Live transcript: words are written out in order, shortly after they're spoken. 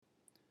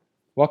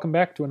Welcome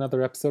back to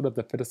another episode of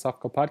the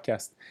Philosophical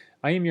Podcast.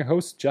 I am your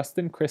host,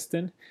 Justin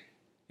Kristen,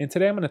 and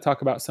today I'm going to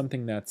talk about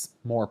something that's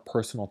more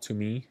personal to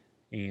me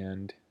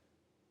and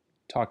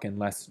talk in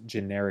less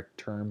generic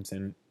terms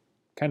and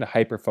kind of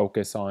hyper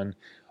focus on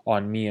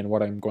me and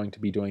what I'm going to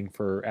be doing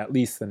for at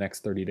least the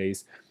next 30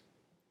 days.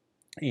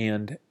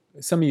 And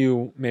some of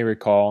you may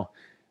recall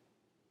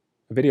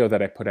a video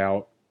that I put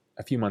out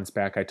a few months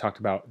back. I talked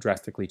about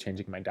drastically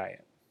changing my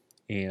diet.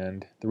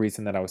 And the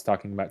reason that I was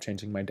talking about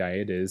changing my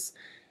diet is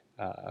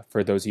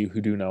for those of you who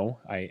do know,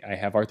 I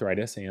have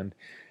arthritis, and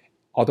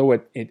although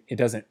it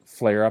doesn't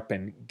flare up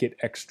and get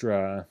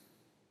extra,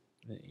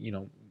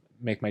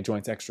 make my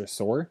joints extra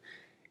sore,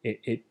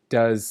 it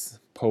does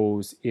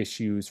pose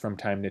issues from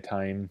time to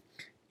time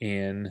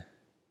in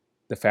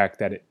the fact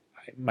that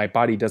my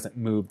body doesn't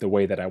move the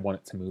way that I want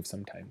it to move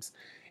sometimes.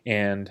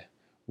 And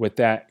with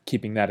that,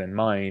 keeping that in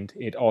mind,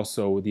 it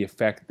also the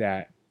effect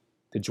that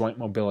the joint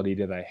mobility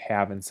that I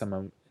have in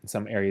some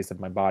areas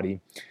of my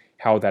body,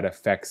 how that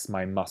affects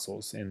my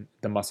muscles and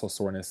the muscle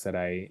soreness that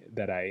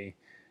I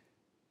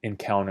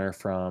encounter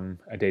from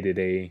a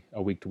day-to-day, a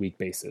week-to-week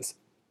basis.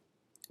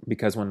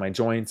 Because when my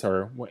joints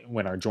aren't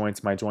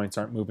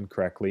moving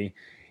correctly,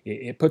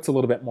 it puts a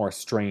little bit more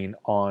strain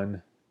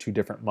on two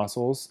different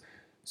muscles.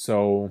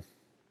 So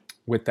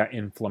with that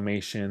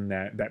inflammation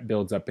that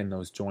builds up in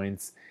those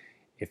joints,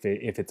 if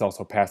it's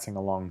also passing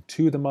along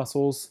to the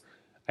muscles,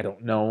 I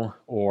don't know,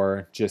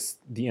 or just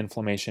the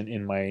inflammation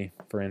in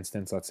for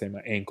instance, let's say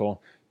my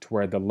ankle, to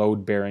where the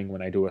load bearing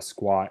when I do a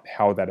squat,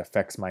 how that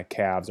affects my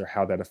calves or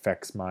how that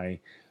affects the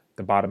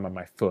bottom of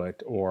my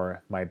foot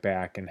or my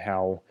back, and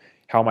how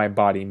my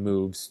body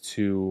moves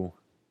to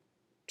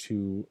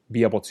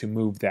be able to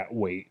move that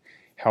weight,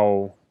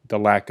 how the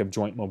lack of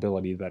joint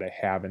mobility that I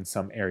have in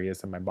some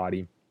areas of my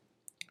body,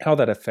 how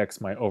that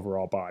affects my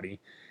overall body.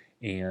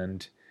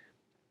 And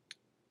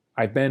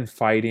I've been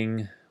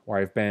fighting, or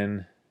I've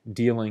been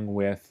dealing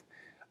with,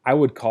 I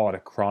would call it a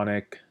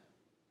chronic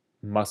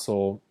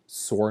muscle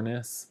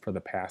soreness for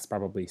the past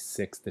probably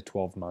 6 to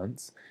 12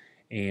 months.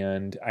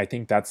 And I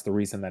think that's the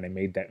reason that I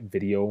made that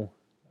video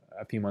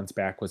a few months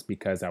back, was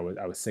because I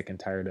was sick and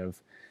tired of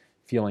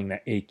feeling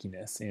that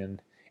achiness, and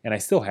I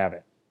still have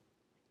it.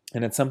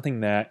 And it's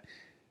something that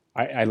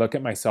I look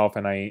at myself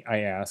and I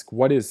ask,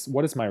 what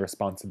is my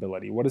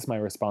responsibility? What is my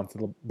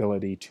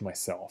responsibility to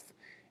myself?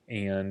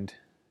 And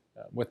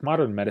with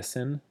modern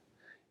medicine,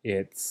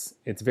 it's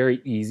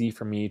very easy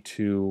for me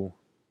to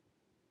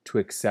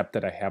accept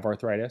that I have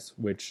arthritis,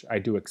 which I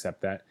do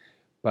accept that,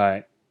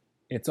 but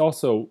it's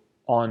also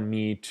on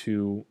me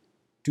to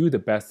do the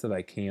best that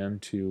I can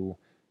to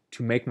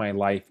make my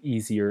life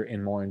easier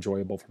and more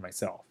enjoyable for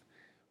myself,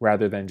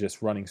 rather than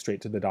just running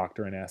straight to the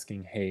doctor and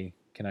asking, hey,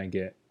 can I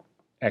get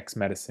X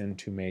medicine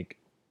to make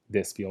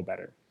this feel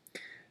better?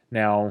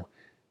 Now,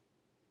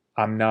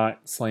 I'm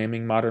not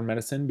slamming modern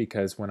medicine,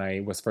 because when I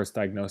was first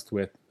diagnosed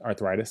with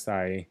arthritis,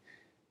 I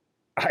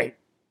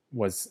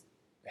was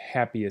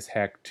happy as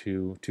heck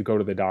to go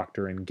to the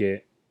doctor and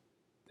get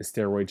the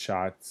steroid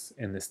shots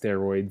and the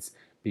steroids,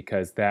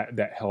 because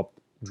that helped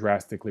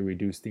drastically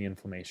reduce the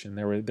inflammation.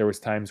 There was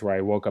times where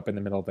I woke up in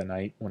the middle of the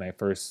night when I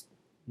first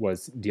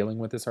was dealing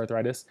with this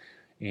arthritis,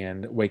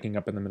 and waking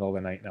up in the middle of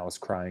the night and I was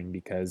crying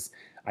because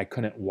I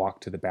couldn't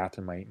walk to the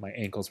bathroom. My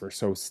ankles were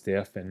so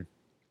stiff, and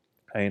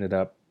I ended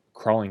up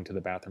crawling to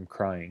the bathroom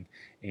crying,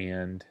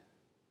 and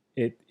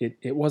it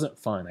wasn't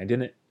fun. I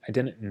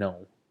didn't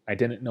know. I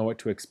didn't know what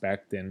to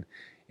expect, and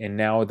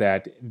now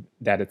that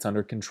it's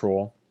under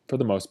control for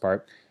the most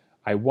part,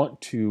 I want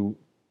to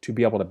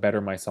be able to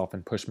better myself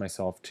and push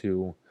myself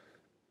to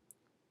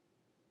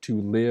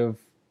live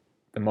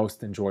the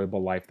most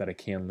enjoyable life that I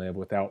can live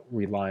without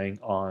relying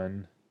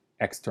on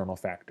external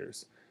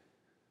factors.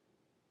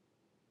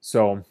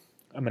 So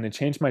I'm going to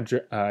change my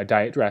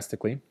diet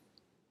drastically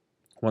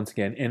once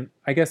again. And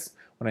I guess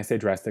when I say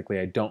drastically,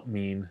 I don't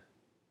mean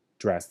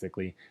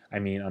drastically. I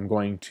mean, I'm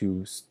going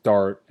to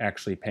start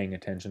actually paying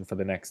attention for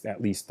the next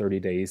at least 30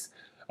 days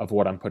of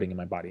what I'm putting in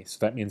my body. So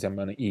that means I'm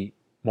going to eat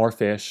more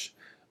fish,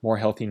 more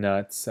healthy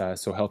nuts,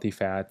 so healthy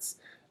fats,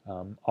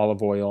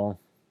 olive oil.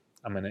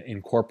 I'm going to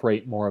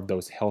incorporate more of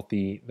those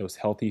healthy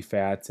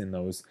fats and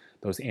those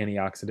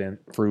antioxidant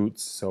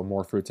fruits, so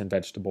more fruits and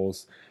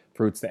vegetables,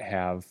 fruits that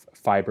have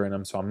fiber in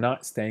them. So I'm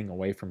not staying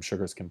away from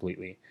sugars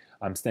completely.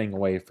 I'm staying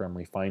away from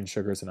refined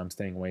sugars, and I'm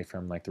staying away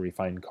from like the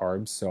refined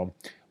carbs, so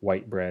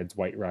white breads,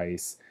 white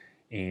rice,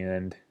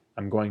 and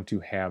I'm going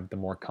to have the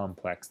more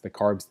complex, the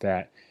carbs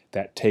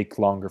that take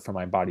longer for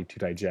my body to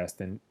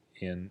digest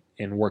and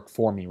work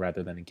for me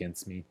rather than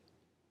against me.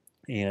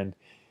 And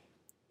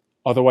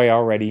although I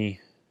already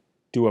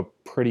do a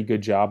pretty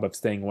good job of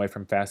staying away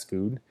from fast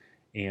food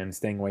and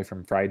staying away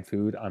from fried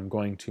food, I'm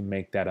going to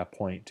make that a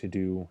point to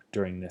do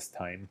during this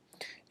time.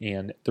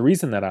 And the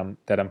reason that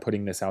I'm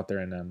putting this out there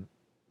and I'm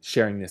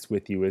sharing this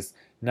with you is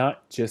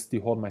not just to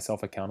hold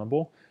myself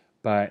accountable,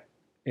 but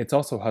it's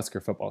also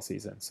Husker football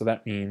season. So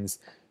that means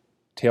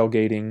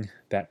tailgating,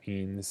 that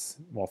means,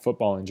 well,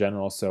 football in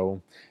general.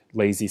 So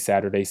lazy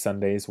Saturday,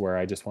 Sundays where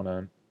I just want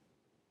to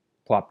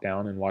plop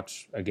down and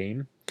watch a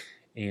game.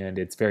 and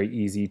it's very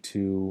easy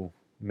to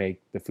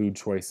make the food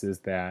choices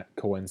that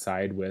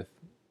coincide with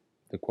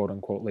the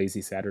quote-unquote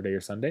lazy Saturday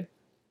or Sunday.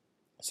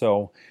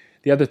 So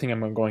the other thing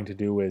I'm going to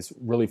do is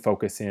really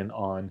focus in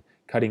on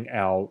cutting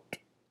out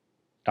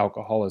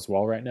alcohol as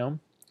well right now.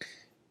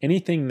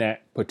 Anything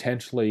that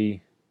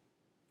potentially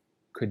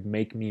could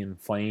make me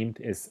inflamed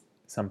is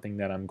something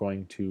that I'm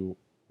going to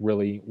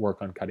really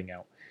work on cutting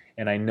out.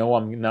 And I know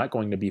I'm not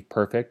going to be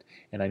perfect,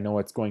 and I know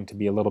it's going to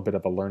be a little bit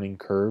of a learning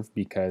curve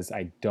because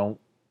I don't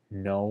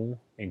know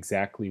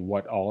exactly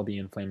what all the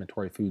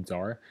inflammatory foods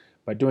are.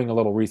 But doing a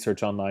little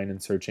research online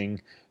and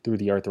searching through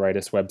the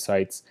arthritis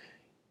websites,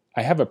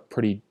 I have a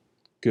pretty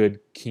good,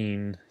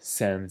 keen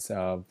sense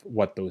of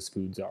what those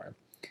foods are.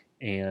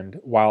 And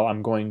while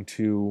I'm going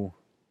to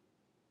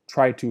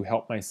try to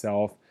help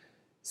myself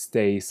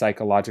stay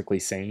psychologically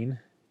sane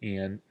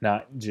and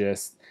not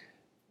just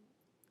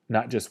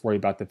worry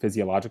about the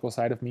physiological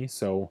side of me,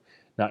 so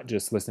not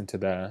just listen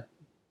to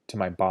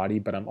my body,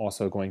 but I'm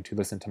also going to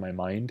listen to my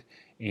mind,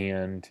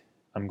 and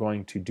I'm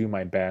going to do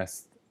my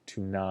best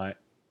to not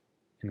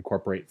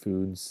incorporate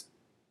foods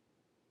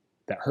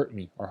that hurt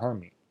me or harm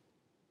me.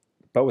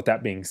 But with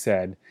that being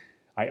said,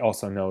 I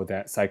also know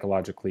that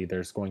psychologically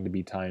there's going to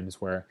be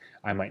times where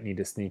I might need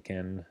to sneak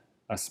in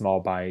a small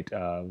bite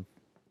of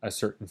a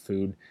certain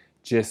food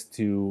just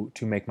to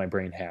make my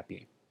brain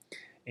happy.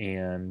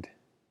 And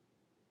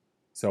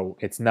so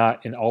it's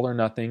not an all or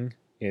nothing.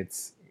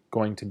 It's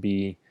going to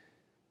be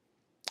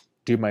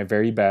do my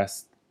very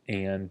best,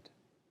 and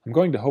I'm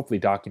going to hopefully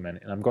document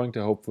it, and I'm going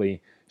to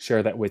hopefully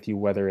share that with you,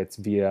 whether it's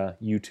via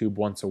YouTube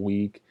once a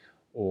week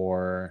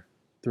or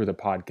through the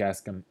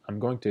podcast. I'm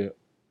going to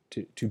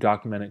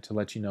document it to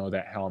let you know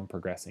that how I'm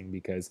progressing,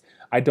 because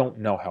I don't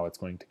know how it's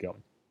going to go.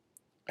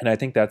 And I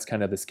think that's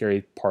kind of the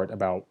scary part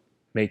about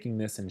making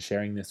this and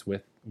sharing this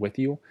with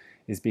you,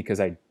 is because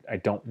I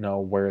don't know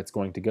where it's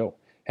going to go.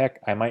 Heck,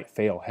 I might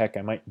fail. Heck,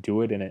 I might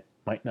do it and it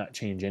might not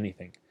change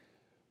anything.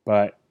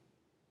 But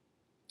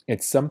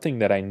it's something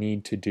that I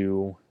need to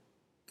do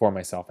for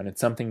myself, and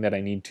it's something that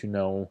I need to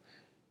know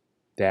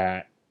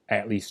that I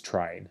at least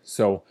tried.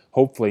 So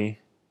hopefully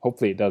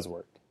it does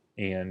work,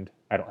 and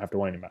I don't have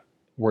to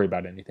worry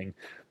about anything.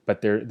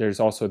 But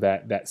there's also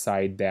that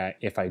side that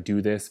if I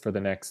do this for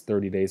the next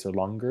 30 days or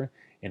longer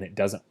and it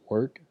doesn't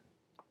work,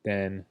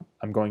 then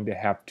I'm going to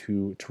have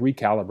to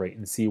recalibrate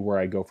and see where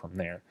I go from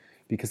there,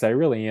 because I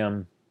really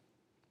am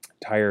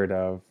tired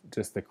of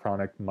just the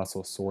chronic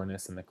muscle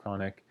soreness and the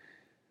chronic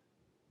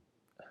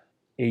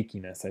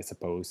achiness, I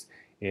suppose.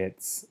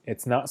 It's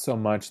not so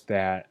much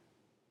that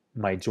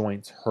my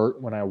joints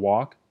hurt when I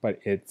walk, but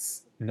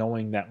it's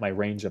knowing that my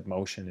range of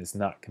motion is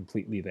not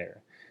completely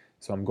there.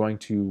 So I'm going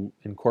to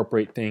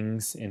incorporate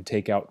things and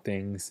take out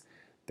things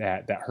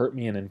that hurt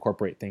me and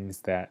incorporate things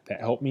that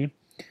help me.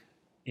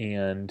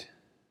 And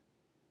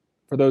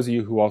for those of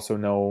you who also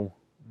know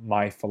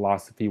my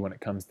philosophy when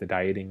it comes to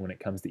dieting, when it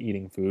comes to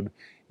eating food,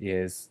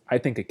 is I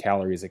think a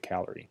calorie is a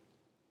calorie.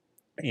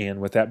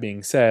 And with that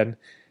being said,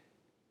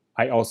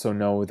 I also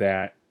know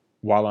that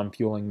while I'm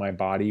fueling my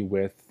body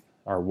with,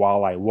 or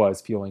while I was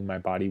fueling my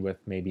body with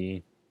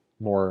maybe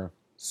more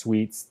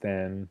sweets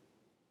than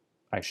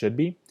I should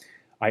be,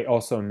 I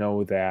also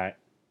know that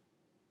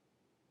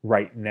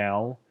right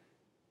now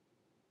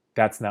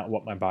that's not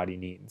what my body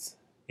needs.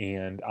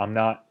 And I'm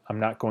not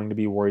going to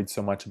be worried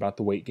so much about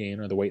the weight gain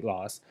or the weight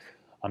loss.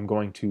 I'm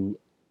going to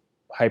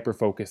hyper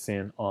focus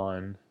in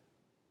on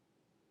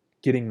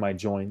getting my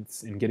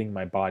joints and getting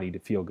my body to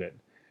feel good,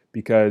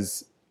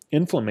 because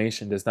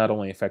inflammation does not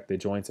only affect the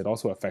joints, it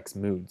also affects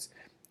moods.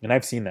 And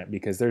I've seen that,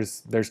 because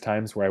there's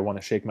times where I want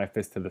to shake my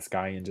fist to the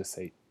sky and just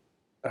say,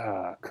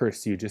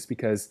 curse you, just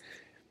because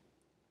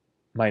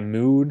my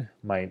mood,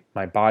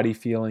 my body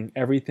feeling,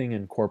 everything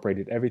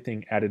incorporated,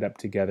 everything added up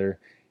together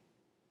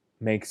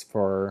makes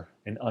for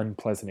an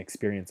unpleasant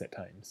experience at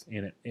times.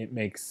 And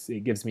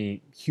it gives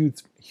me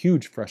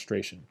huge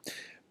frustration.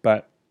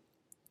 But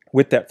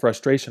with that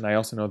frustration, I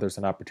also know there's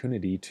an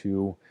opportunity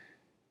to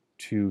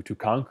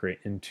conquer it,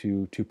 and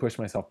to push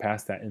myself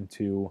past that, and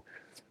to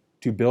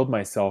build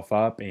myself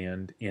up,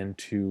 and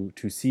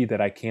to see that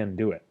I can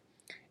do it.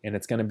 And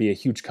it's going to be a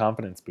huge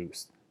confidence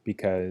boost,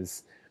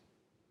 because,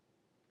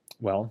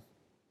 well,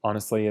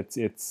 honestly,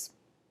 it's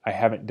I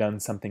haven't done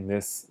something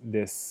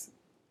this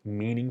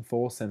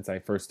meaningful since I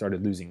first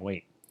started losing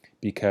weight,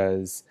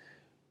 because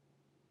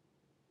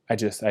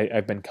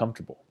I've been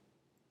comfortable.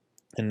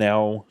 And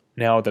now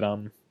that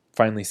I'm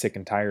finally sick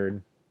and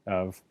tired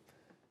of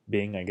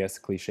being, I guess,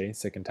 cliche,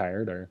 sick and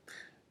tired, or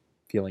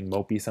feeling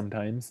mopey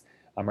sometimes,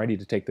 I'm ready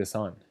to take this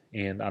on.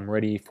 And I'm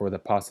ready for the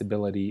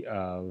possibility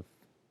of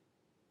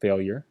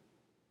failure.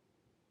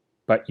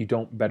 But you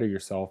don't better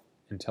yourself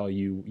until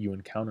you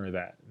encounter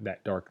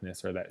that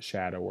darkness, or that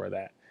shadow, or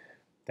that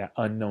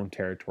unknown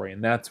territory.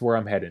 And that's where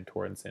I'm heading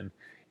towards. And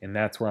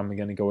that's where I'm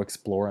going to go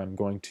explore. I'm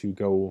going to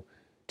go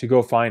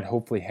find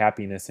hopefully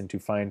happiness, and to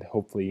find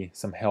hopefully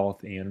some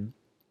health, and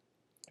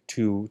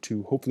to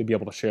hopefully be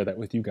able to share that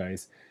with you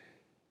guys.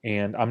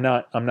 And I'm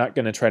not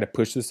going to try to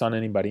push this on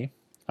anybody.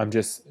 I'm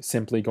just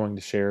simply going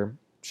to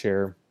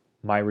share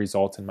my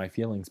results and my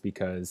feelings,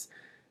 because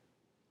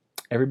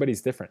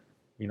everybody's different.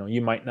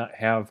 You might not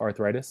have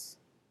arthritis.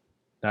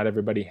 Not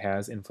everybody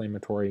has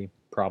inflammatory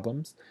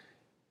problems,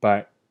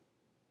 but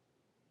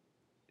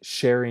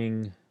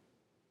sharing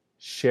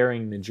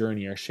the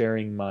journey, or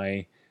sharing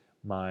my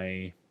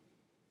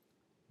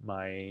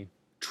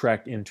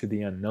trek into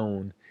the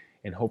unknown,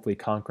 and hopefully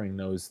conquering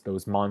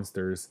those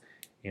monsters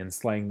and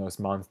slaying those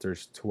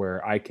monsters to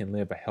where I can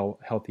live a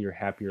healthier,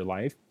 happier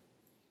life.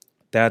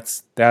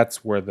 That's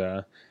where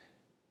the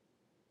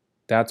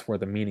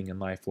meaning in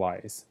life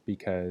lies,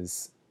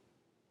 because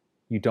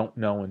you don't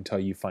know until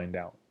you find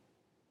out.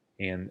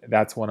 And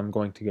that's what I'm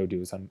going to go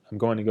do. Is I'm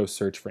going to go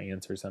search for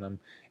answers, and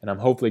I'm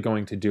hopefully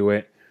going to do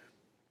it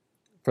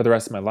for the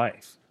rest of my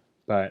life.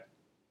 But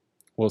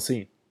we'll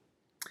see.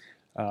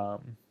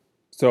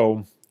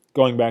 So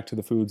going back to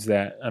the foods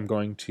that I'm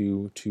going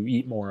to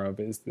eat more of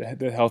is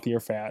the healthier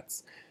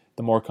fats,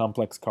 the more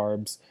complex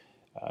carbs,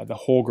 the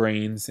whole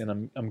grains,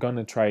 and I'm going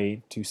to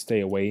try to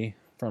stay away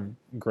from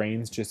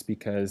grains, just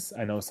because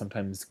I know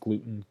sometimes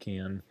gluten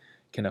can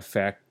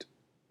affect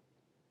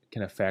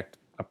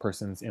a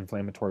person's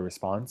inflammatory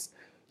response.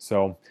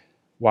 So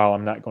while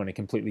I'm not going to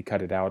completely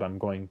cut it out, I'm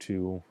going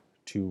to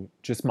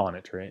just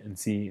monitor it and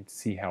see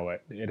how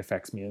it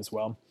affects me as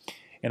well.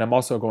 And I'm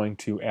also going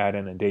to add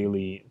in a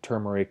daily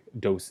turmeric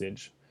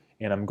dosage,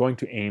 and I'm going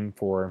to aim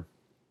for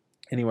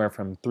anywhere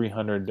from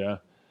 300 to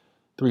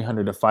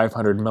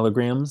 500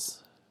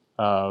 milligrams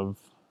of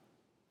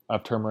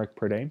turmeric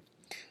per day,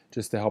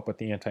 just to help with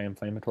the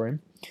anti-inflammatory.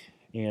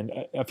 And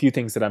a few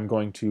things that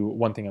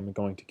one thing I'm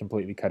going to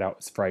completely cut out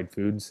is fried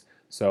foods.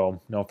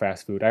 So no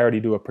fast food. I already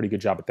do a pretty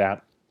good job at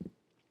that.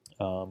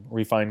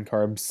 Refined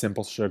carbs,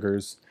 simple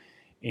sugars,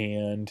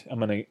 and I'm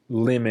going to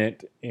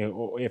limit,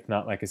 if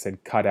not, like I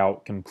said, cut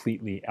out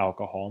completely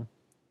alcohol.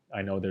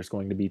 I know there's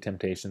going to be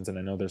temptations, and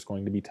I know there's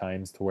going to be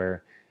times to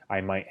where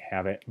I might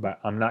have it, but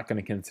I'm not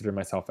going to consider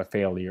myself a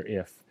failure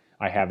if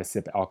I have a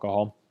sip of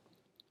alcohol.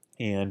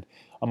 And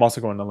I'm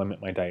also going to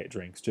limit my diet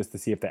drinks, just to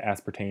see if the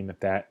aspartame,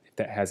 if that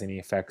has any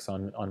effects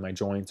on my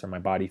joints or my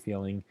body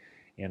feeling.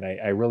 And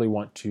I really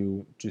want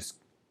to just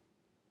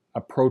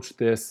approach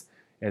this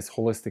as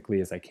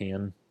holistically as I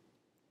can,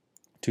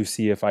 to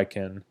see if I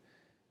can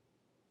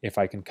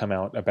come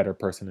out a better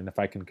person, and if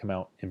I can come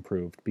out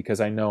improved. Because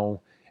I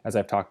know, as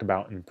I've talked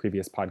about in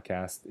previous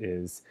podcasts,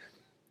 is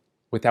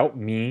without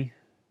me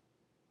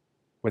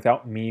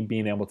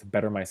being able to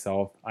better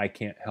myself, I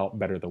can't help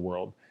better the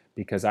world,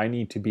 because I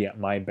need to be at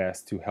my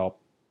best to help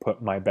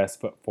put my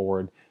best foot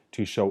forward,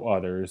 to show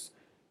others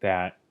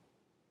that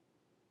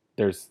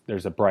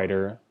there's a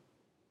brighter,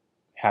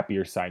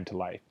 happier side to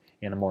life,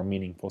 and a more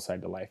meaningful side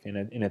to life. And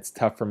it's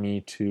tough for me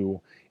to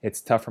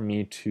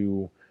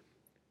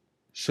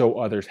show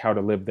others how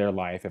to live their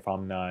life if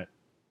I'm not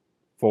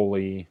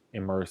fully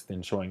immersed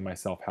in showing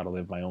myself how to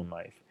live my own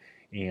life.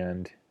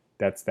 And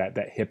that's that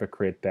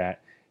hypocrite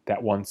that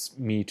wants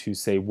me to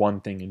say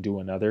one thing and do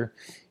another.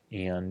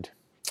 And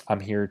I'm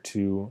here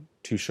to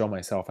show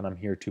myself, and I'm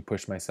here to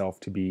push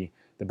myself to be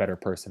the better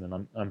person,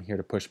 and I'm here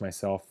to push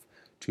myself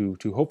to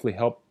hopefully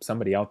help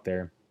somebody out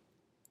there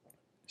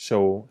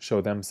show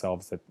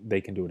themselves that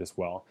they can do it as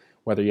well.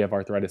 Whether you have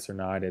arthritis or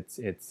not,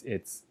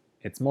 it's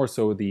more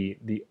so the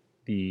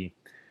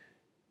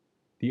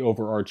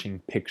overarching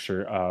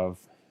picture of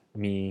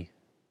me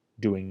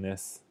doing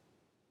this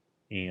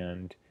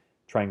and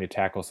trying to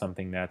tackle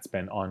something that's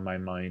been on my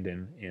mind,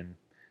 and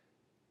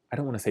I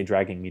don't want to say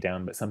dragging me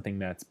down, but something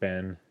that's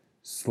been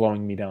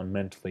slowing me down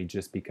mentally,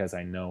 just because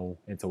I know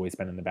it's always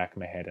been in the back of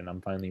my head, and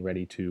I'm finally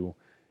ready to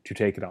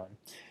take it on.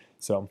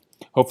 So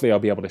hopefully I'll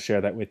be able to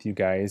share that with you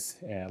guys.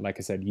 Like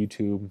I said,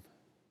 YouTube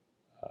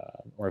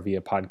or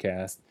via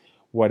podcast,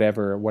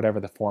 whatever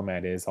the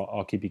format is,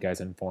 I'll keep you guys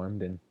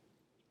informed. And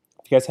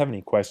if you guys have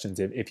any questions,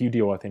 if you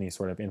deal with any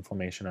sort of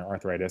inflammation or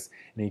arthritis,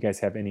 and you guys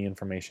have any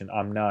information,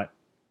 I'm not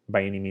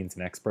by any means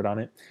an expert on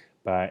it,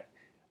 but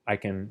I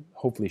can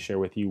hopefully share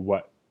with you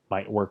what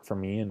might work for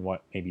me and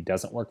what maybe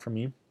doesn't work for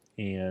me.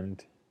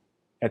 And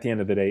at the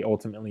end of the day,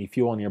 ultimately,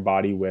 fueling your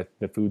body with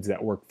the foods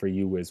that work for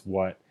you is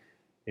what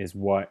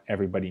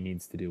everybody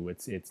needs to do.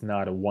 It's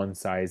not a one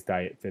size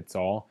diet fits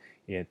all.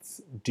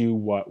 It's do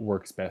what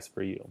works best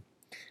for you.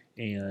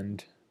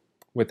 And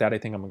with that, I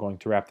think I'm going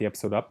to wrap the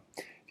episode up.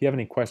 If you have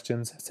any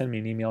questions, send me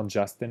an email,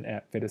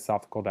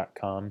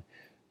 justin@philosophical.com.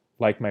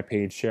 Like my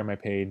page, share my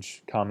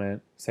page,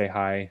 comment, say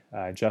hi.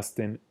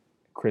 Justin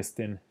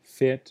Kristen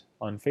Fit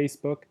on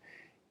Facebook.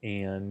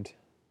 And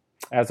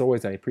as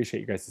always, I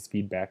appreciate you guys'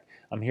 feedback.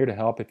 I'm here to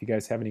help. If you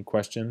guys have any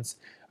questions,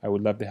 I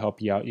would love to help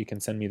you out. You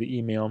can send me the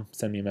email,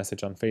 send me a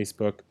message on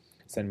Facebook,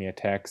 send me a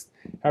text.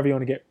 However you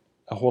want to get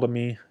a hold of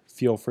me,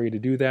 feel free to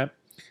do that.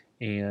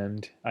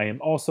 And I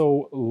am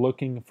also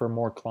looking for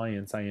more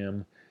clients. I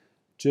am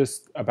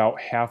just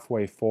about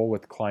halfway full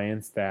with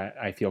clients that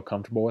I feel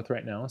comfortable with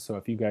right now. So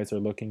if you guys are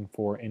looking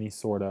for any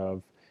sort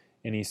of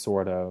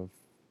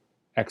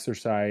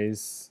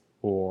exercise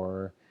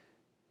or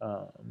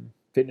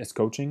fitness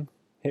coaching,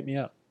 hit me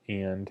up.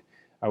 And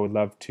I would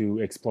love to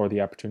explore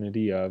the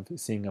opportunity of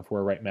seeing if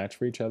we're a right match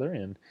for each other,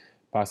 and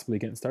possibly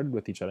getting started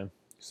with each other.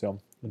 So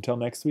until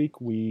next week,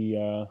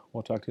 we'll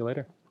talk to you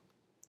later.